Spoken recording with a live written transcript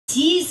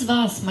из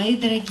вас, мои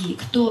дорогие,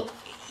 кто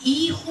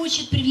и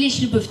хочет привлечь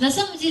любовь, на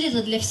самом деле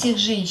это для всех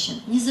женщин.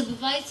 Не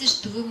забывайте,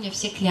 что вы у меня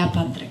все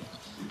Клеопатры.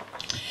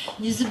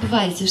 Не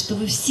забывайте, что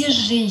вы все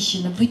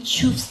женщины, вы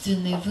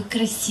чувственные, вы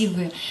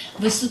красивые,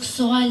 вы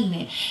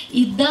сексуальные.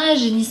 И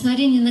даже,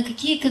 несмотря ни на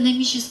какие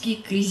экономические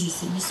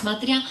кризисы,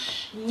 несмотря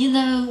ни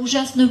на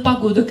ужасную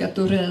погоду,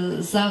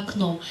 которая за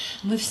окном,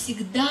 мы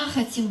всегда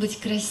хотим быть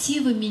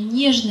красивыми,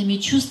 нежными,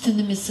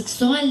 чувственными,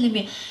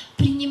 сексуальными.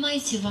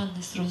 Принимайте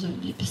ванны с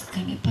розовыми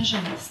лепестками,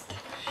 пожалуйста.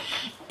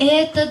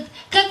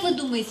 Как вы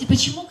думаете,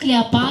 почему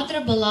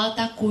Клеопатра была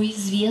такой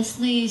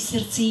известной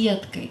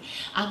сердцеедкой?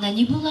 Она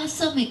не была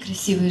самой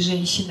красивой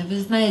женщиной, вы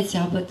знаете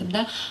об этом,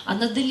 да?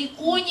 Она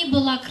далеко не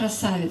была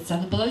красавицей,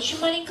 она была очень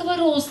маленького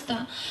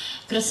роста.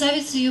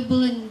 Красавицей ее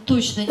было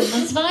точно не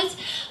назвать,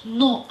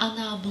 но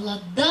она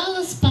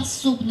обладала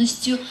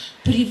способностью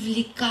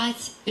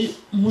привлекать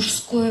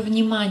мужское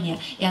внимание.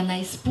 И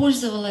она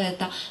использовала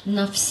это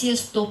на все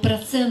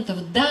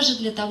 100%, даже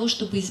для того,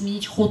 чтобы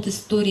изменить ход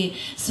истории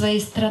своей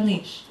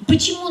страны.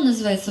 Почему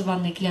называется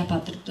ванной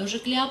Клеопатры? Потому что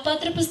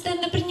Клеопатра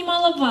постоянно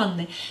принимала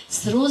ванны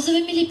с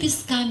розовыми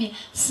лепестками,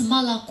 с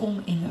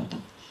молоком и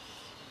медом.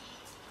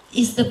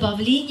 И с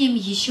добавлением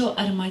еще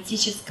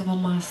ароматического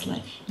масла.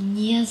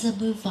 Не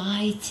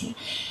забывайте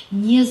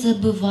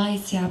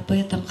об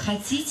этом.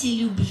 Хотите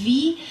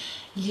любви,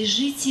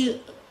 лежите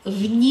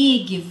в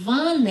неге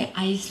ванны,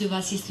 а если у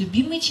вас есть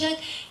любимый человек,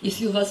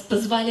 если у вас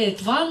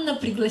позволяет ванна,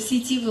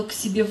 пригласите его к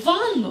себе в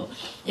ванну.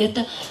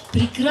 Это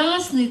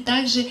прекрасный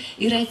также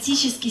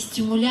эротический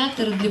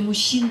стимулятор для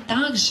мужчин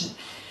также.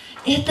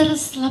 Это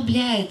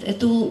расслабляет,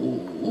 это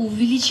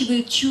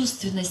увеличивает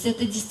чувственность,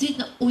 это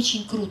действительно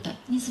очень круто.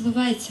 Не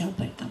забывайте об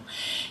этом.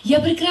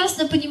 Я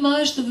прекрасно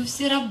понимаю, что вы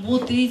все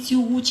работаете,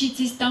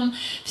 учитесь, там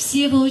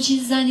все вы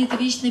очень заняты,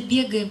 вечно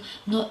бегаем,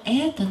 но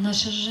это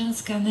наше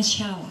женское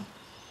начало.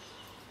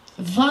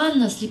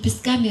 Ванна с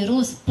лепестками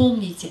роз,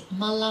 помните,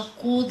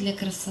 молоко для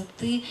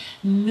красоты,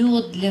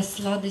 мед для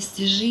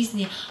сладости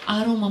жизни,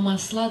 арома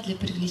масла для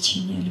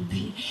привлечения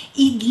любви.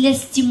 И для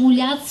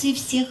стимуляции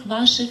всех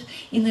ваших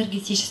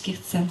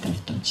энергетических центров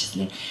в том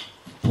числе.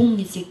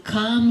 Помните,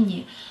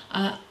 камни,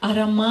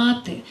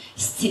 ароматы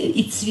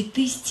и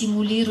цветы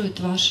стимулируют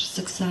вашу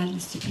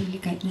сексуальность и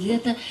привлекательность.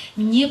 Это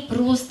не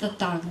просто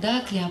так, да,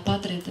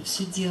 Клеопатра это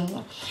все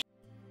делала.